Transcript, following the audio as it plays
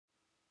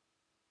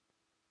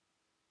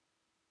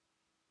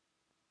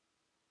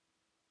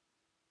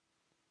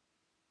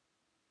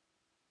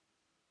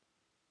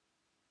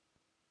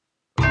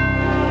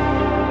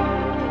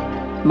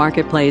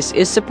Marketplace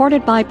is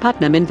supported by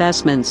Putnam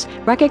Investments,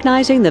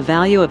 recognizing the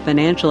value of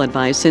financial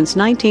advice since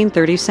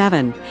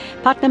 1937.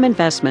 Putnam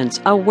Investments,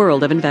 a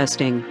world of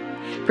investing.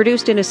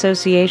 Produced in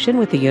association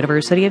with the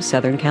University of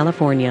Southern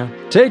California.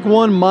 Take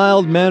one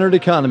mild-mannered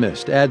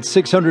economist, add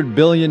 $600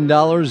 billion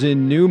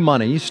in new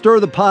money, stir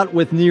the pot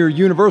with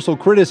near-universal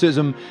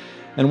criticism,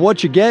 and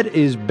what you get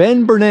is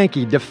Ben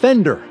Bernanke,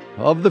 defender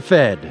of the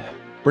Fed.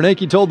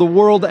 Bernanke told the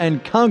world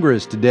and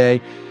Congress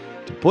today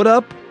to put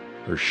up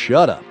or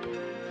shut up.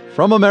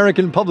 From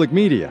American Public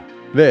Media,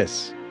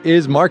 this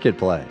is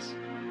Marketplace.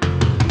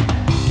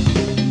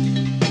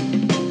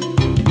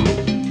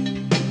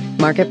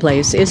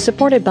 Marketplace is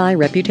supported by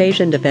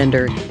Reputation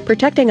Defender,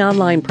 protecting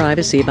online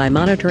privacy by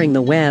monitoring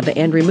the web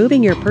and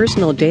removing your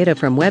personal data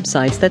from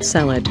websites that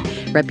sell it.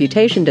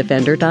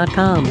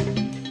 ReputationDefender.com.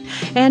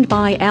 And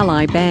by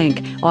Ally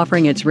Bank,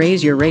 offering its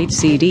Raise Your Rate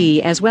CD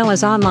as well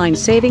as online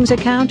savings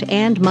account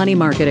and money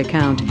market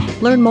account.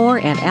 Learn more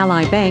at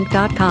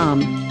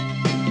allybank.com.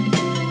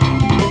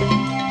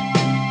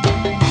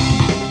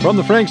 From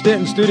the Frank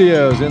Stanton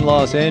Studios in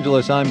Los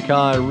Angeles, I'm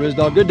Kai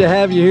Ryssdal. Good to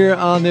have you here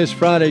on this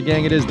Friday,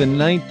 gang. It is the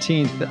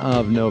 19th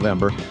of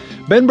November.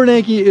 Ben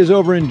Bernanke is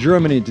over in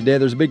Germany today.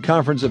 There's a big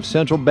conference of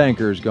central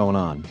bankers going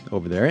on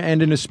over there.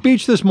 And in a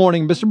speech this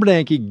morning, Mr.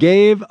 Bernanke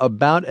gave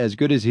about as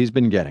good as he's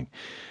been getting.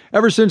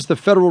 Ever since the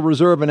Federal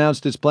Reserve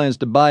announced its plans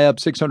to buy up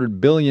 $600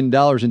 billion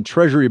in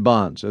Treasury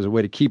bonds as a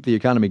way to keep the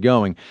economy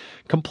going,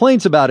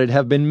 complaints about it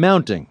have been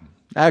mounting.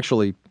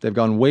 Actually, they've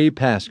gone way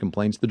past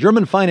complaints. The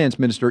German finance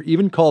minister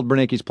even called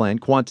Bernanke's plan,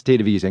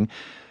 quantitative easing,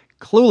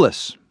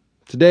 clueless.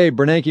 Today,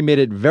 Bernanke made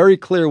it very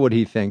clear what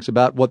he thinks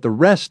about what the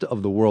rest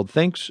of the world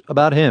thinks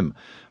about him.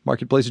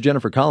 Marketplace's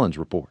Jennifer Collins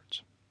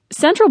reports.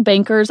 Central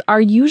bankers are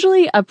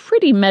usually a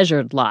pretty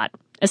measured lot,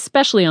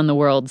 especially on the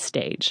world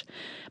stage.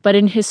 But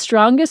in his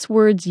strongest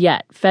words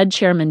yet, Fed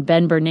Chairman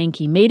Ben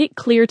Bernanke made it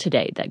clear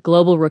today that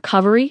global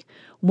recovery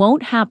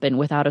won't happen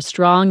without a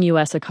strong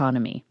U.S.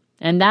 economy.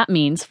 And that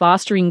means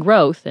fostering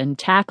growth and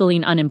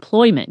tackling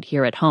unemployment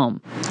here at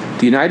home.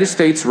 The United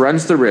States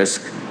runs the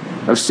risk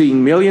of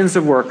seeing millions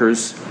of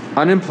workers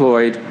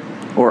unemployed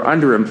or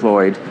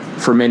underemployed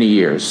for many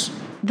years.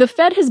 The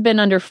Fed has been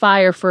under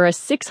fire for a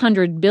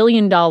 $600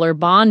 billion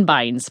bond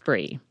buying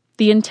spree.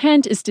 The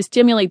intent is to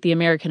stimulate the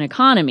American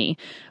economy.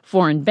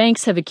 Foreign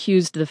banks have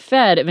accused the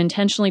Fed of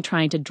intentionally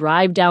trying to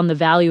drive down the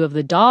value of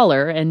the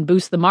dollar and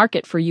boost the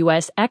market for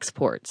U.S.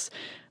 exports.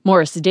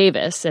 Morris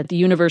Davis at the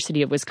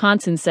University of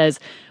Wisconsin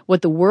says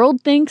what the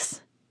world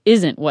thinks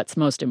isn't what's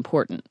most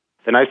important.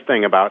 The nice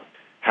thing about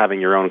having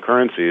your own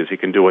currency is you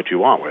can do what you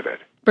want with it.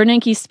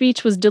 Bernanke's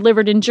speech was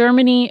delivered in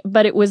Germany,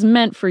 but it was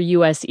meant for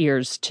U.S.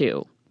 ears,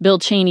 too. Bill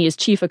Cheney is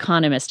chief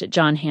economist at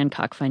John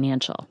Hancock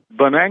Financial.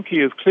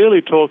 Bernanke is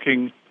clearly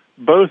talking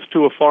both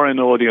to a foreign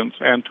audience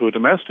and to a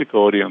domestic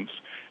audience.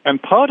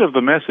 And part of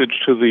the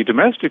message to the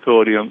domestic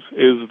audience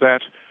is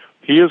that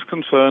he is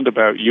concerned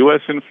about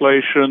U.S.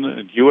 inflation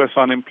and U.S.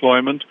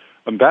 unemployment,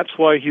 and that's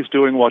why he's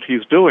doing what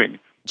he's doing.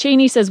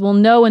 Cheney says we'll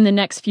know in the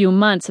next few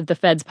months if the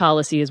Fed's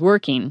policy is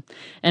working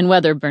and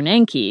whether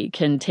Bernanke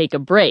can take a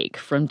break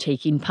from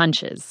taking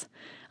punches.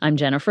 I'm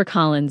Jennifer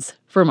Collins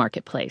for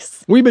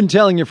Marketplace. We've been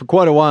telling you for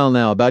quite a while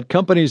now about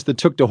companies that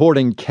took to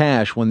hoarding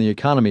cash when the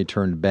economy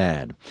turned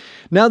bad.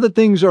 Now that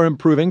things are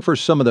improving for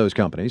some of those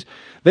companies,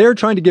 they are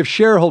trying to give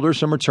shareholders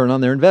some return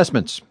on their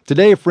investments.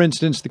 Today, for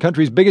instance, the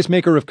country's biggest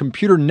maker of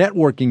computer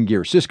networking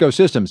gear, Cisco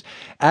Systems,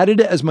 added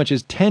as much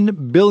as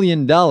 $10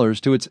 billion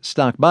to its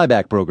stock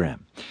buyback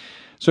program.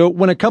 So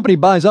when a company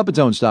buys up its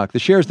own stock, the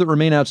shares that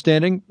remain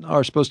outstanding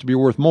are supposed to be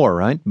worth more,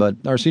 right? But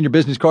our senior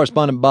business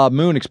correspondent Bob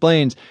Moon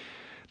explains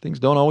things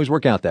don't always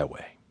work out that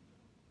way.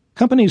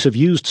 Companies have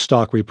used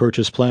stock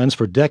repurchase plans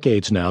for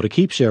decades now to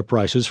keep share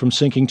prices from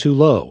sinking too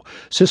low.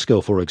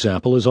 Cisco, for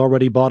example, has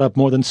already bought up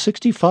more than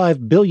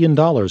 $65 billion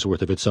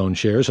worth of its own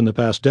shares in the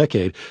past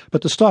decade,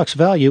 but the stock's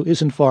value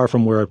isn't far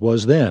from where it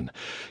was then.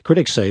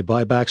 Critics say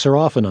buybacks are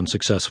often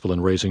unsuccessful in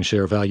raising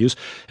share values.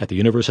 At the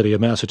University of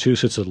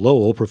Massachusetts at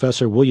Lowell,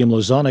 Professor William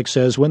Lozonik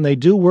says when they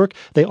do work,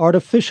 they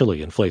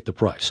artificially inflate the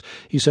price.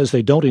 He says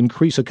they don't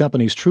increase a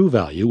company's true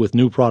value with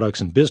new products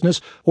and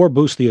business or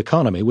boost the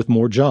economy with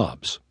more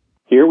jobs.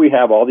 Here we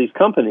have all these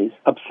companies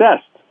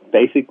obsessed,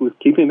 basically, with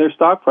keeping their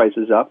stock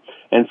prices up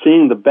and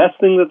seeing the best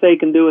thing that they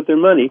can do with their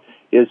money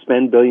is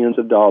spend billions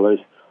of dollars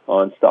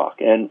on stock.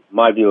 And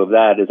my view of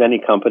that is any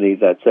company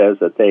that says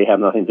that they have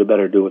nothing to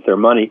better do with their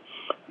money,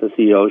 the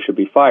CEO should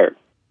be fired.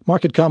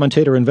 Market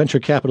commentator and venture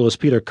capitalist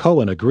Peter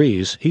Cohen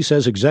agrees. He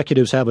says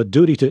executives have a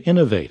duty to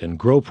innovate and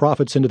grow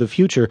profits into the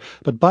future,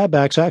 but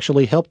buybacks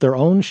actually help their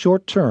own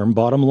short-term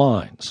bottom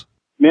lines.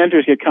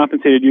 Managers get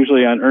compensated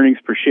usually on earnings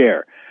per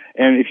share.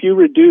 And if you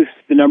reduce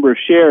the number of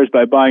shares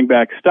by buying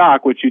back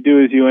stock, what you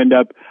do is you end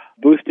up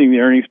boosting the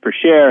earnings per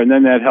share, and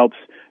then that helps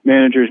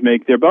managers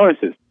make their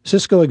bonuses.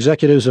 Cisco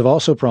executives have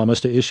also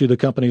promised to issue the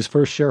company's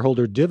first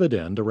shareholder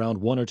dividend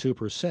around 1 or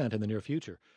 2% in the near future.